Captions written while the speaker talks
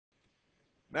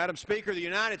Madam Speaker, the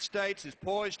United States is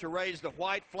poised to raise the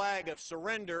white flag of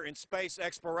surrender in space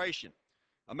exploration.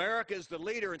 America is the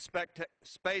leader in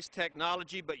space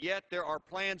technology, but yet there are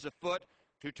plans afoot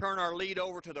to turn our lead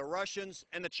over to the Russians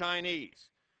and the Chinese.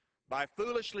 By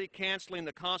foolishly canceling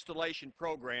the Constellation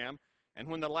program, and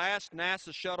when the last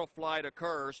NASA shuttle flight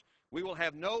occurs, we will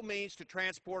have no means to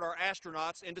transport our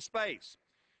astronauts into space.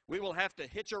 We will have to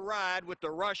hitch a ride with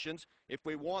the Russians if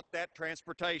we want that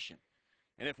transportation.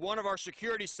 And if one of our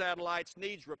security satellites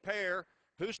needs repair,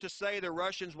 who's to say the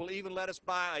Russians will even let us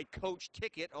buy a coach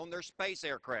ticket on their space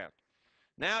aircraft?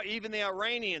 Now even the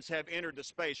Iranians have entered the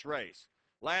space race.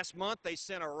 Last month they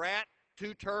sent a rat,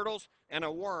 2 turtles, and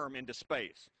a worm into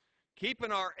space.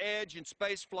 Keeping our edge in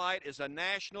space flight is a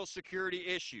national security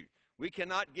issue. We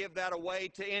cannot give that away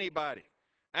to anybody.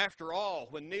 After all,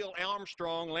 when Neil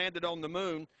Armstrong landed on the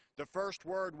moon, the first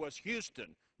word was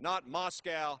Houston, not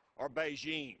Moscow or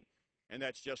Beijing. And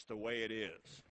that's just the way it is.